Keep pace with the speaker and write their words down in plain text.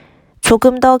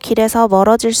조금 더 길에서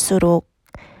멀어질수록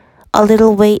a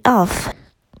little way off.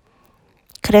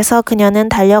 그래서 그녀는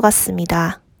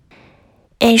달려갔습니다.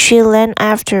 And she ran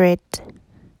after it.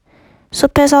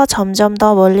 숲에서 점점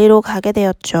더 멀리로 가게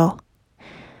되었죠.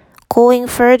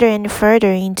 Going further and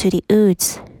further into the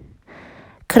woods.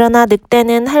 그러나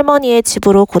늑대는 할머니의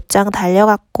집으로 곧장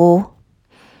달려갔고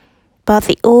But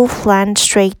the wolf ran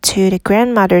straight to the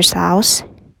grandmother's house.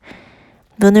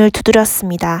 문을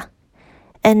두드렸습니다.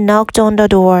 And knocked on the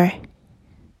door.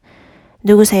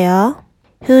 누구세요?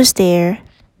 Who's there?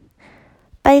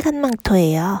 빨간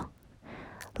망토예요.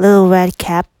 Little red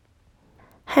cap.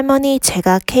 할머니,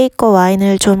 제가 케이크와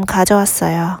와인을 좀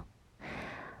가져왔어요.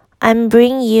 I'm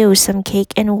bringing you some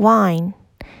cake and wine.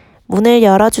 문을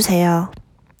열어주세요.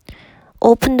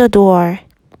 Open the door.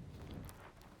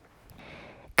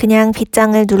 그냥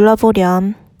빗장을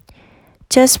눌러보렴.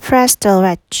 Just press the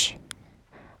latch.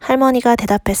 할머니가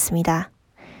대답했습니다.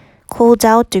 Called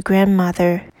out the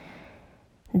grandmother.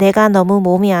 내가 너무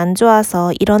몸이 안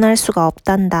좋아서 일어날 수가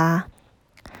없단다.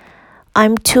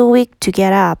 I'm too weak to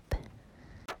get up.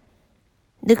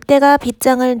 늑대가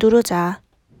빗장을 누르자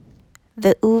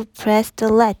The wolf pressed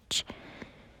the latch.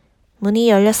 문이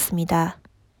열렸습니다.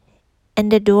 And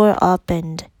the door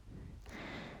opened.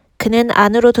 그는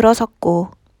안으로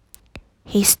들어섰고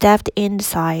He stepped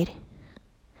inside.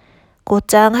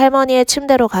 곧장 할머니의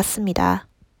침대로 갔습니다.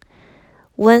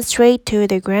 Went straight to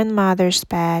the grandmother's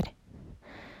bed.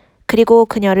 그리고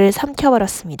그녀를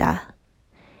삼켜버렸습니다.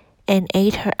 And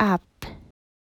ate her up.